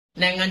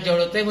Nengan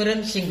jolo teh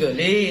meureun sing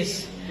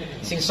geulis,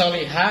 sing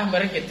solehah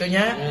meureun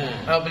kitunya.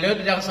 Beliau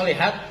Dadang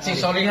Solihat, sing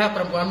solehah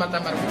perempuan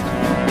mata marbuta.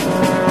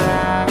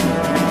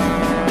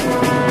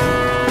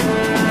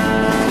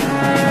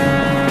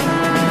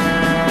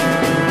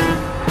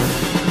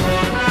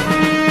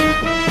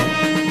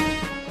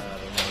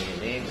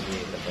 Ini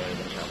diketahui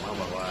bersama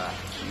bahwa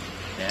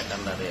saya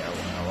kan dari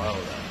awal-awal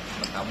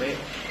PKB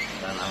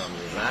dan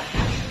alhamdulillah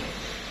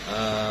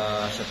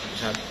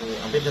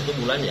hampir satu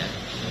bulan ya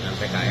dengan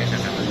PKS,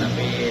 akan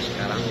tetapi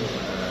sekarang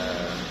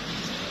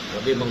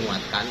lebih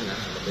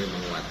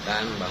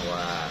menguatkan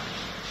bahwa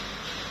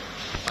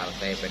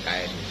partai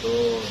PKS itu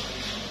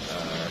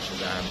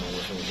sudah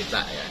mengusung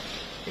kita ya.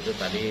 Itu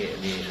tadi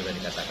sudah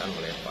dikatakan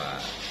oleh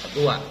Pak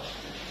Ketua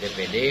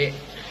DPD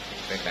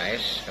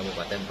PKS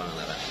Kabupaten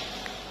Pangandaran,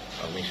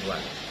 Pak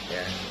Miswan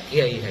ya,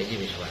 Kiai Haji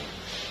Miswan.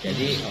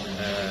 Jadi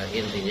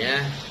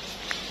intinya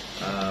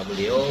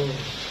beliau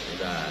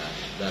udah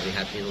dari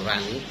hati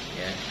nurani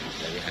ya,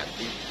 dari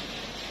hati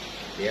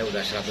dia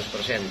udah 100%,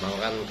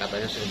 bahkan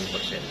katanya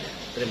 1000% ya.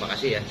 Terima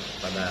kasih ya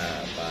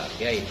pada Pak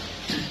Kiai.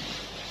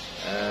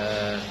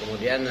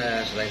 Kemudian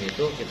selain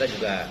itu kita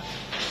juga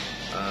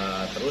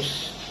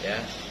terus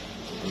ya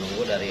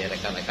menunggu dari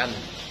rekan-rekan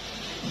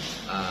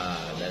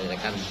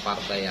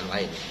partai yang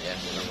lain ya.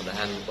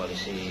 Mudah-mudahan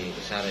koalisi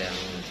besar yang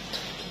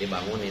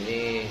dibangun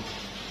ini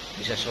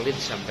bisa solid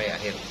sampai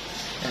akhir.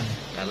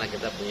 Karena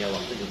kita punya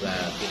waktu juga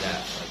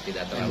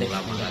tidak terlalu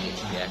lama lagi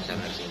ya,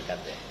 sangat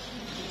singkat ya.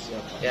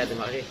 Ya,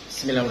 terima kasih.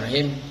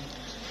 Bismillahirrahmanirrahim.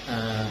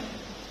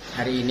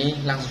 Hari ini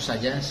langsung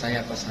saja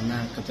saya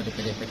Pasangan Ketua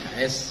DPD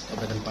PKS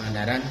Kabupaten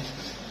Pangandaran.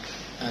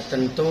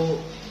 Tentu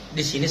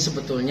di sini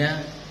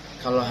sebetulnya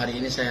kalau hari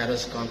ini saya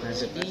harus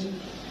konferensi,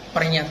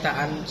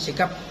 pernyataan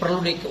sikap perlu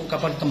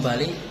diungkapkan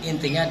kembali.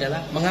 Intinya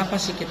adalah mengapa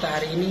sih kita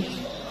hari ini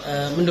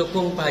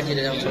mendukung Pak H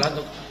Dadang Solihat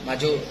untuk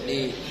maju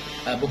di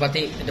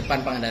Bupati ke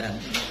depan Pangandaran.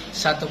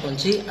 Satu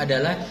kunci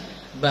adalah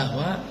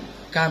bahwa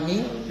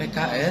kami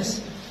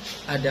PKS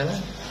adalah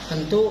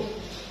tentu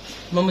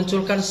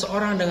memunculkan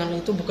seorang dengan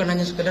itu bukan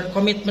hanya sekedar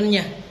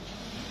komitmennya.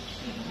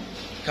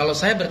 Kalau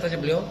saya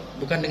bertanya beliau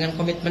bukan dengan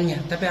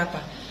komitmennya, tapi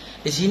apa?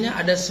 Di sini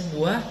ada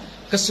sebuah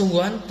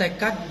kesungguhan,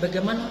 tekad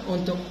bagaimana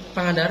untuk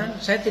Pangandaran.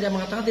 Saya tidak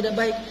mengatakan tidak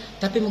baik,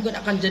 tapi mungkin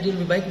akan jadi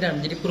lebih baik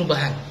dan menjadi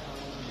perubahan.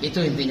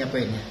 Itu intinya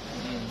poinnya.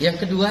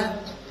 Yang kedua,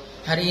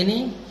 hari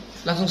ini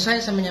langsung saya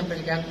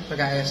menyampaikan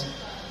PKS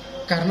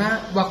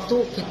karena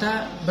waktu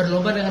kita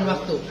berlomba dengan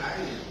waktu.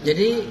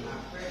 Jadi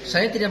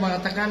saya tidak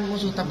mengatakan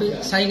musuh, tapi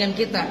saingan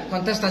kita,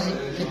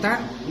 kontestasi kita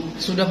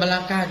sudah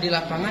melangkah di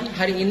lapangan.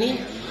 Hari ini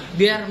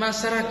biar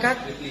masyarakat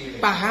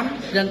paham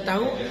dan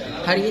tahu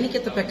hari ini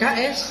kita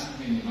PKS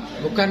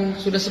bukan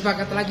sudah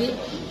sepakat lagi,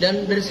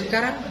 dan dari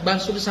sekarang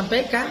Bang sudah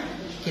sampaikan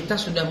kita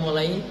sudah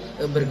mulai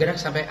bergerak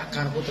sampai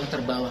akar rumput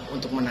terbawah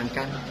untuk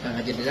menangkan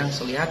H Dadang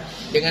Solihat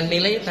dengan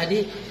nilai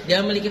tadi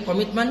dia memiliki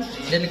komitmen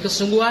dan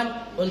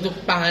kesungguhan untuk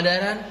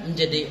Pangandaran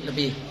menjadi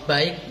lebih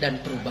baik dan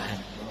perubahan.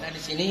 Nah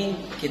di sini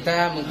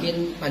kita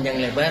mungkin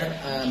panjang lebar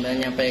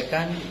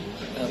menyampaikan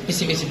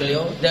visi-visi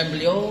beliau, dan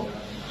beliau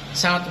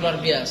sangat luar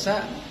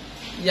biasa.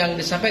 Yang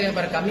disampaikan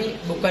kepada kami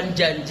bukan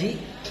janji,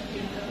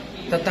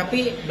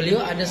 tetapi beliau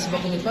ada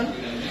sebuah komitmen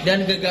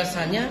dan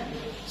gagasannya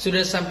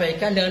sudah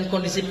disampaikan dengan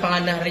kondisi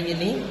Pangandaran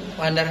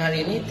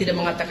hari ini tidak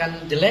mengatakan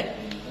jelek,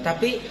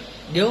 tapi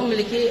dia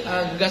memiliki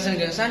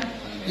gagasan-gagasan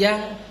yang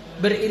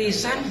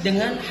beririsan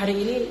dengan hari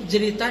ini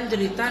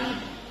jeritan-jeritan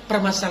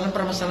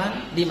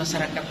permasalahan-permasalahan di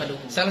masyarakat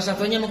pendukung. Salah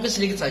satunya mungkin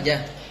sedikit saja,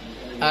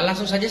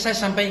 langsung saja saya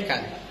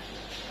sampaikan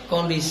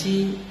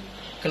kondisi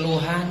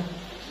keluhan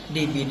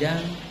di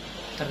bidang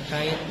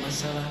terkait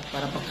masalah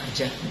para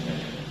pekerja,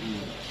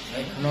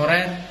 baik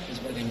honorer dan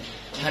sebagainya.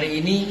 Hari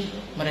ini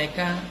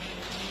mereka,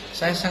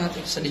 saya sangat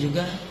sedih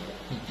juga,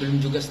 belum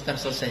juga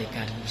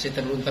terselesaikan, masih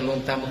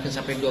terlunta-lunta mungkin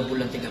sampai 2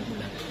 bulan 3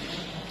 bulan.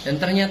 Dan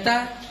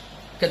ternyata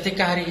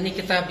ketika hari ini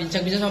kita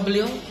bincang-bincang sama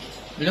beliau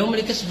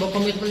memiliki sebuah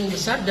komitmen yang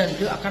besar dan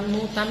beliau akan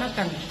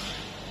mengutamakan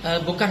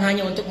bukan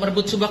hanya untuk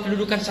merebut sebuah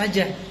kedudukan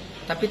saja,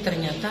 tapi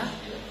ternyata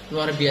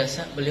luar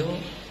biasa beliau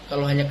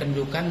kalau hanya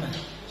kedudukan mah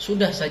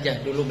sudah saja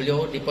dulu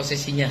beliau di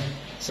posisinya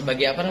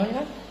sebagai apa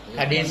namanya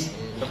hadis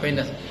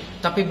berpendas,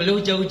 tapi beliau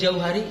jauh-jauh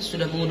hari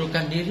sudah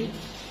mengundurkan diri.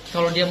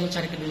 Kalau dia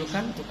mencari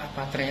kedudukan untuk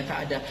apa?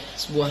 Ternyata ada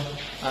sebuah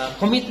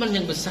komitmen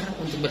yang besar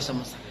untuk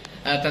bersama-sama.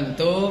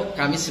 Tentu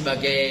kami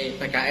sebagai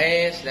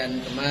PKS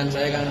dan teman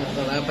saya kan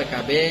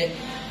PKB,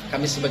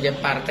 kami sebagai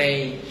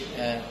partai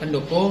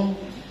pendukung,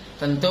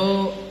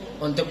 tentu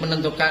untuk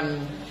menentukan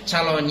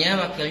calonnya,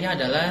 wakilnya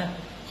adalah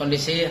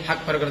kondisi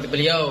hak prerogatif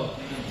beliau.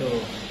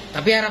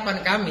 Tapi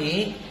harapan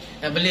kami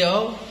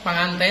beliau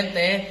panganten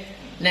teh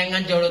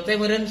nengan jolo teh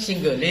meureun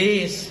sing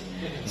geulis,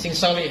 sing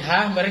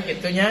solehah meureun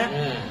kitunya.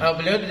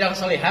 Beliau Dadang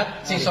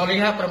Solihat, sing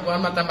solehah perempuan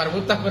mata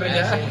marbuta meureun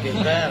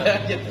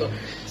gitu.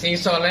 Sing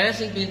soleh,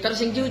 sing pintar,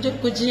 sing jujur,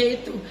 kuncinya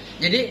itu.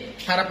 Jadi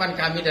harapan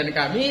kami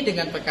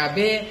dengan PKB,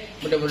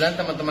 mudah-mudahan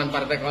teman-teman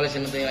partai koalisi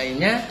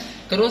lainnya,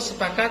 Terus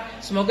sepakat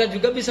semoga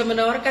juga bisa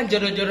menawarkan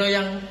jodoh-jodoh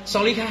yang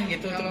solihah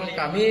gitu.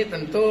 Kami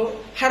tentu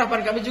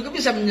harapan kami juga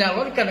bisa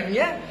menyalurkan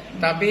ya,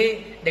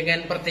 tapi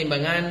dengan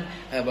pertimbangan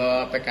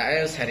bahwa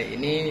PKS hari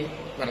ini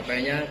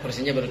partainya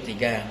kursinya baru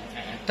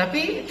 3.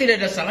 Tapi tidak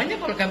ada salahnya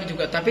kalau kami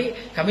juga. Tapi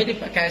kami di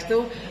PKS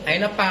itu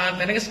akhirnya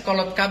pengantinnya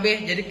sekolot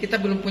KB, jadi kita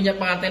belum punya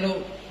pengantin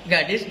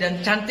gadis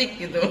dan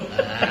cantik gitu.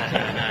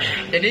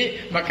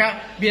 Jadi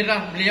maka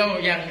biarlah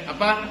beliau yang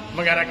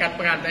mengarahkan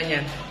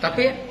pengantinnya.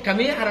 Tapi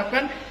kami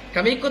harapkan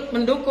kami ikut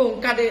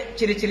mendukung kade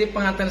ciri-ciri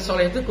pengantin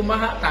soleh itu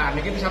kumaha tah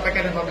kita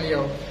sampaikan kepada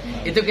beliau.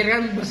 Itu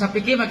kira-kira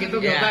bersapiki mah gitu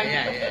ya.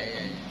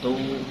 Itu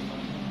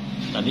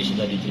tadi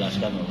sudah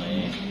dijelaskan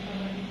oleh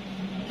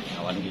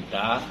kawan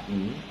kita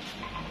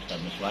Ustaz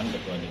Miswan,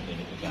 Ketua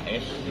DPD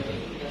PKS,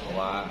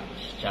 bahwa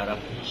secara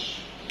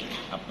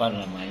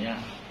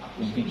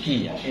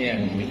umpiki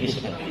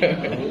seperti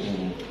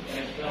itu.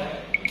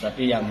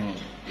 Tapi yang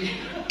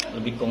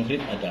lebih konkret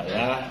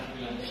adalah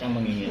saya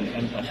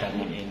menginginkan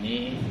pasangan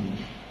ini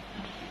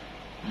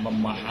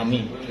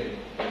memahami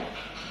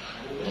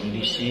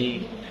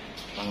kondisi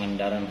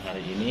Pangandaran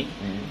hari ini.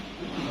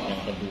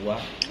 Yang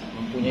kedua,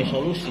 mempunyai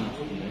solusi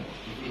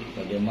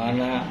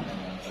bagaimana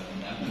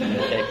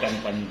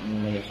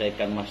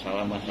menyelesaikan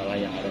masalah-masalah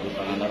yang ada di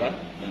Pangandaran.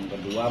 Yang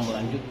kedua,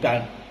 melanjutkan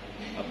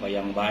apa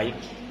yang baik,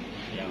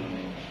 yang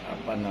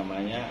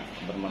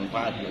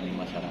bermanfaat bagi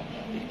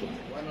masyarakat. Itu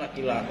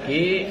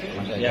laki-laki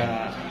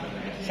ya,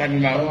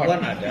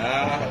 perempuan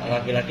ada,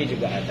 laki-laki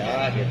juga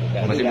ada gitu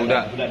kan. Masih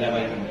muda.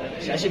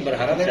 Saya sih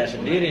berharap saya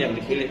sendiri yang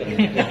dipilih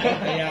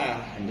ya.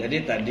 Jadi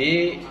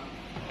tadi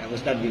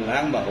Ustaz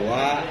bilang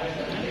bahwa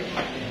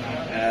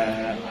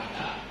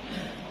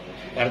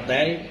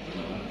partai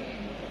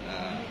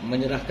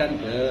menyerahkan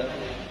ke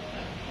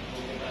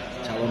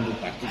calon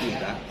bupati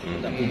kita,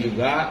 tapi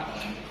juga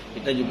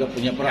kita juga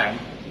punya peran.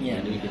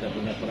 Jadi kita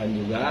punya peran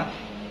juga,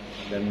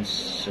 dan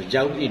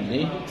sejauh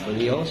ini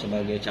beliau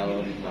sebagai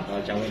bakal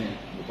calon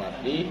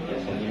bupati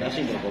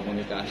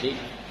berkomunikasi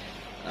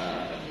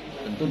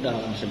tentu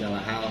dalam segala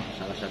hal,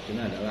 salah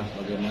satunya adalah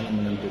bagaimana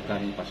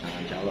menentukan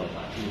pasangan calon.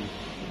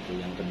 Itu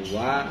yang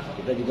kedua,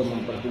 kita juga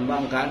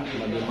mempertimbangkan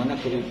bagaimana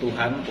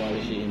keutuhan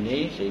koalisi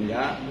ini,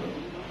 sehingga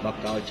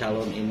bakal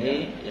calon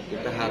ini ya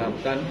kita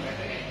harapkan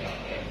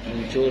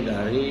muncul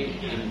dari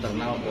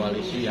internal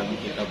koalisi yang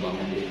kita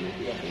bangun dulu.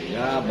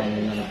 Ya,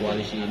 bangunan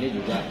koalisi ini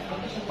juga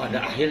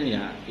pada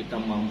akhirnya kita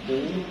mampu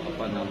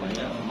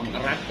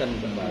mengeratkan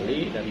kembali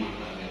dan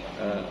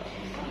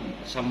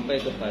sampai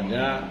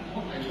kepada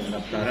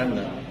pendaftaran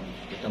dan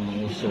kita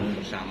mengusung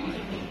bersama.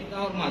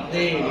 Kita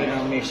hormati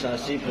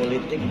dinamisasi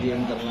politik di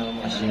internal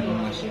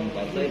masing-masing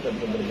partai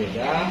tentu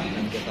berbeda,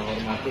 dan kita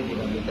hormati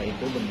dinamika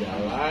itu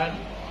berjalan.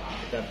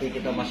 Tapi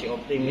kita masih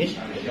optimis,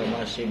 kita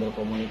masih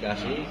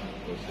berkomunikasi,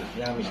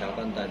 khususnya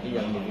misalkan tadi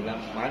yang dibilang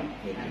PAN,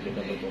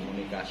 kita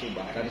berkomunikasi,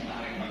 bahkan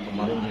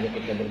kemarin juga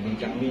kita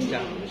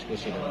berbincang-bincang,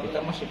 diskusi, dan kita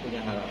masih punya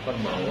harapan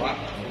bahwa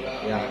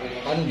ya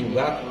PAN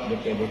juga,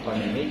 DPD PAN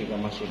ini juga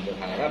masih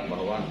berharap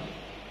bahwa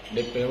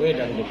DPW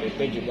dan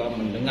DPP juga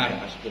mendengar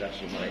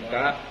aspirasi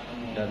mereka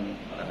dan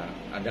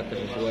ada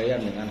kesesuaian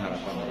dengan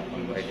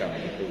harapan-harapan mereka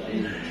begitu.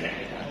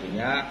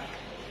 Artinya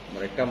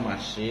mereka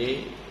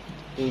masih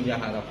punya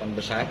harapan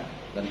besar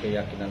dan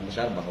keyakinan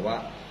besar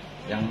bahwa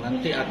yang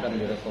nanti akan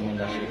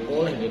direkomendasi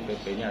oleh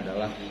DPP-nya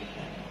adalah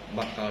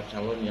bakal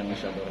calon yang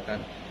disodorkan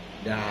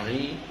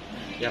dari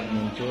yang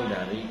muncul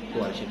dari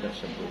koalisi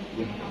tersebut.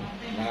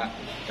 Nah,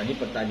 tadi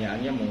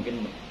pertanyaannya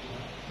mungkin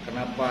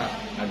kenapa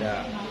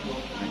ada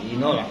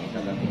lah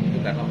misalkan itu,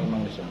 karena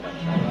memang disebut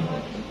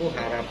tentu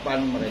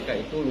harapan mereka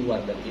itu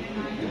luar dari itu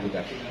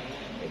juga.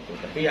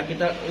 Tapi ya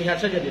kita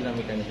lihat saja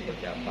dinamikanya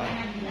seperti apa.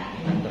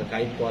 Dan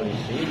terkait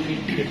koalisi,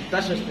 kita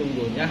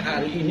sesungguhnya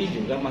hari ini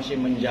juga masih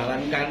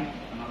menjalankan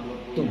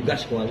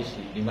tugas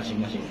koalisi di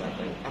masing-masing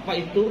partai. Apa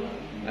itu?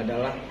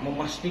 Adalah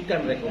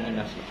memastikan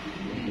rekomendasi.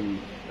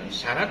 Dan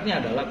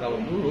syaratnya adalah kalau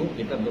dulu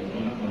kita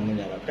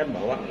menyarankan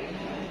bahwa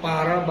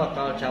para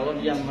bakal calon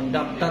yang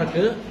mendaftar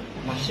ke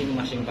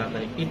masing-masing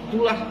partai,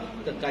 itulah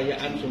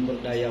kekayaan sumber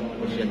daya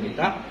manusia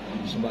kita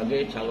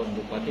sebagai calon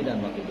bupati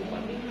dan wakil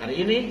bupati.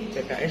 Hari ini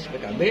PKS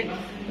PKB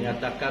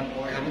menyatakan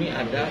kami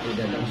ada di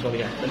Dadang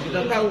Solihat, dan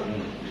kita tahu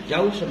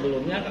jauh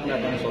sebelumnya Kang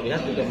Dadang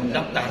Solihat juga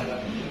mendaftar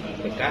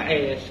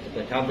PKS,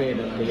 PKB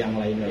dan yang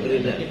lainnya.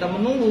 Kita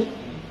menunggu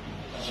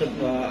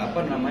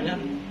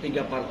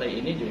tiga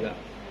partai ini juga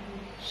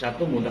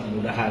satu,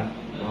 mudah-mudahan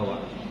bahwa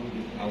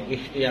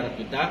ikhtiar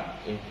kita,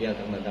 ikhtiar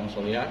Kang Dadang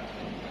Solihat,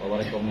 bahwa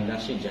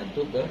rekomendasi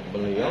jatuh ke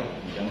beliau.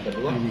 Yang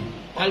kedua,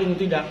 paling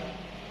tidak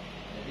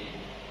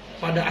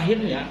pada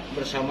akhirnya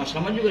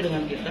bersama-sama juga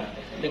dengan kita,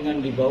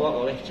 dengan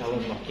dibawa oleh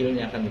calon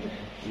wakilnya kan begitu.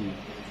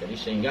 Jadi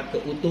sehingga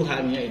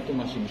keutuhannya itu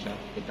masih bisa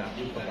kita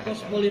bahas.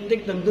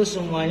 Politik tentu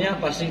semuanya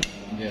pasti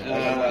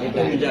itu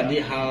menjadi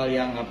hal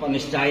yang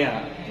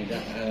niscaya.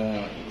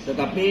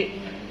 Tetapi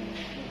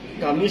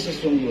kami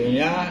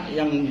sesungguhnya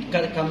yang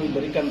kami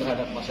berikan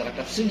terhadap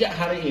masyarakat sejak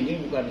hari ini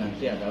bukan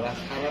nanti adalah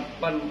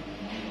harapan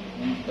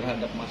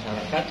terhadap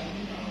masyarakat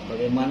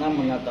bagaimana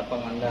menata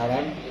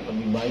Pangandaran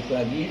lebih baik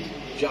lagi,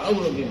 jauh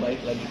lebih baik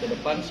lagi ke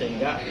depan,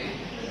 sehingga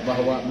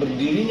bahwa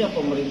berdirinya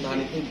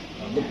pemerintahan itu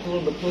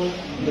betul-betul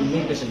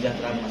demi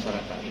kesejahteraan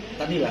masyarakat.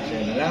 Tadilah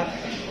saya bilang,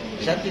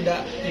 saya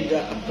tidak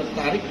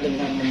tertarik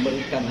dengan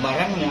memberikan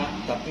barangnya,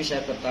 tapi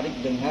saya tertarik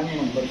dengan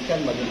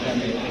memberikan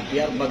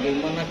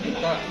bagaimana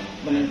kita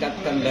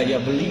meningkatkan daya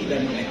beli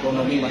dan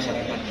ekonomi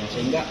masyarakatnya,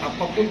 sehingga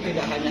apapun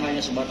tidak hanya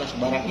sebatas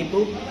barang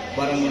itu,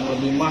 barang yang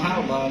lebih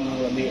mahal, barang yang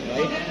lebih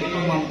baik itu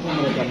mampu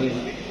mereka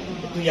beli.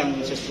 Itu yang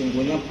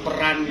sesungguhnya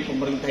peran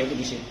pemerintah itu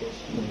di situ,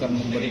 bukan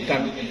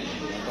memberikan.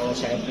 Kalau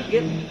saya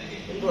pikir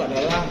itu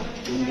adalah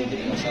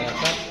mendidik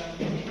masyarakat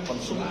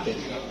konsumtif.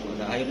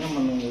 Akhirnya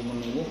menunggu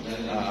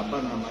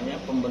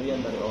pemberian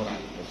dari orang.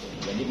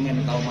 Jadi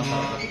mental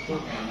masyarakat itu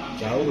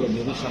jauh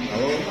lebih rusak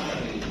kalau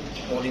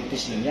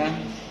politisinya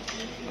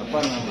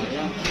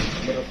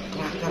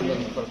berkelakar dan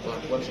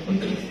berkelakuan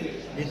seperti itu.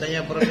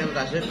 Ditanya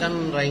persentase kan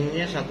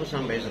ranknya 1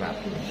 sampai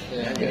 100.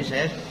 Ya, jadi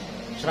saya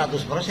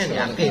 100%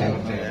 yakin.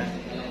 Ya.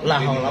 La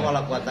haula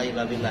wala quwata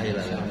illa billah.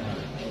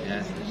 Ya,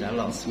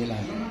 insyaallah.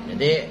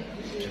 Jadi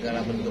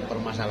segala bentuk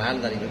permasalahan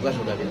tadi juga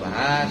sudah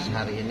dibahas.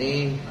 Hari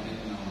ini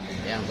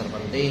yang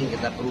terpenting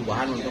kita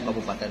perubahan untuk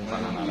Kabupaten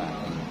Pangandaran.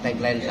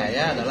 Tagline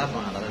saya adalah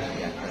Pangandaran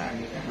sejahtera.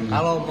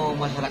 Kalau mau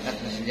masyarakat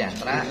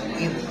sejahtera,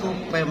 itu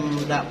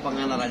Pemda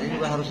Pangandarannya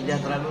juga harus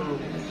sejahtera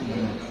dulu.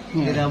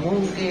 Tidak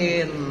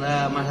mungkin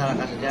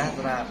masyarakat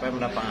sejahtera,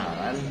 Pemda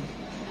Pangandaran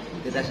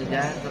tidak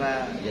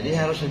sejahtera. Jadi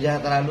harus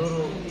sejahtera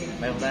dulu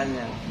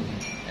Pemdanya.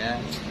 Ya.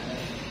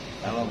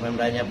 Kalau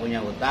Pemdanya punya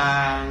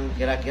utang,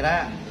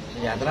 kira-kira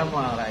sejahtera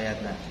mau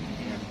rakyatnya.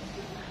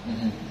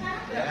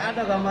 Ya,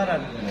 ada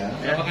gambaran, ya,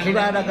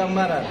 sudah ada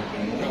gambaran,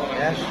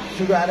 ya,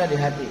 sudah ada di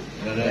hati.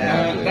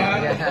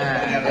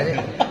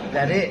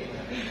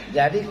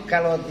 Jadi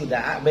kalau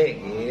tidak B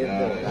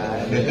gitu. Nah,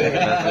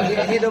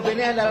 hidup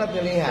ini adalah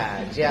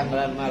pilihan siang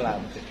dan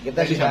malam. Kita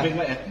sudah.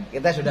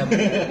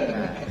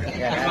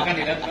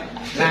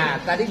 Nah,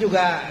 tadi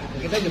juga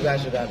kita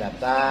sudah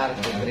daftar,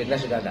 Gerindra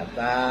sudah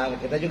daftar.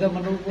 Kita juga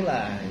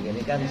menunggulah.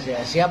 Jadi kan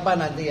siapa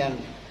nanti yang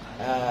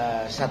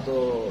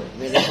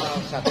minimal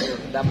satu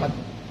dapat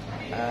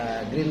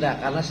Gerindra,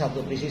 karena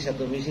satu visi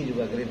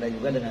juga Gerindra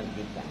juga dengan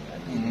kita kan.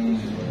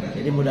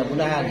 Jadi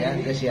mudah-mudahan ya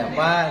ke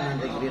siapa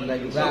nanti Gerindra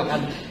juga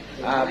akan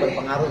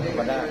berpengaruh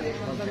kepada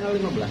tanggal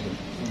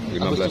 15.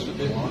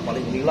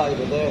 Paling gila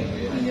itu tuh.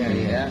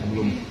 Ya.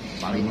 Belum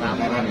paling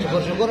lama.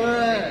 Syukur-syukur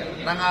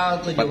tanggal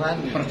 7-an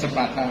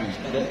percepatan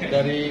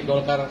dari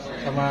Golkar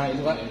sama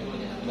itu Pak,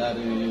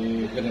 dari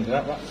Gerindra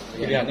Pak,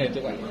 pilihannya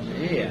itu Pak.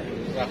 Iya,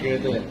 wakil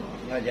itu ya.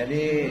 Nah,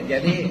 jadi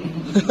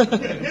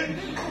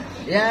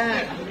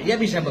ya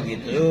bisa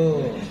begitu.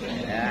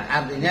 Ya,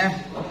 artinya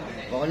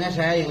pokoknya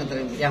saya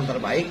yang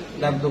terbaik,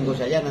 dan tunggu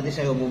saja nanti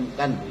saya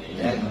umumkan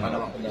ya pada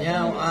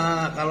waktunya.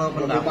 Kalau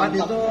pendapat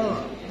itu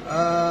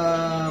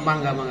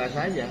mangga-mangga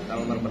saja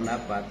kalau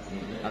berpendapat.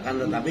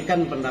 Akan tetapi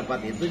kan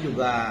pendapat itu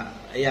juga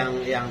yang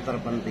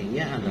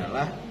terpentingnya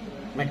adalah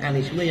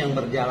mekanisme yang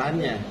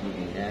berjalannya.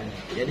 Ya.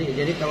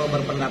 Jadi kalau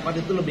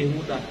berpendapat itu lebih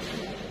mudah.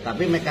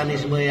 Tapi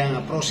mekanisme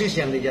proses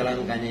yang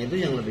dijalankannya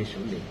itu yang lebih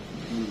sulit.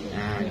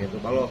 Nah, gitu.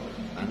 Kalau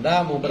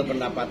Anda mau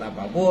berpendapat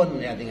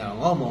apapun, ya tinggal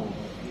ngomong,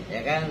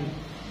 ya kan.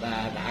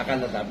 Nah,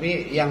 akan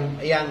tetapi yang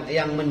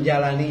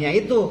menjalaninya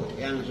itu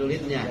yang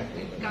sulitnya.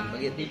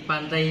 Begitu. Di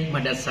Pantai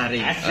Madatsari.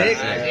 Asik.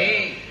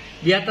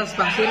 Di atas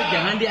pasir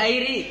jangan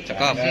diairi.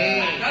 Cakep.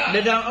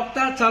 Dadang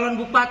Okta calon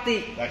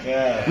bupati.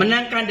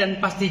 Menangkan dan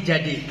pasti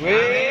jadi. Wih,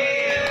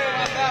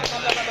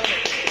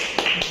 mantap.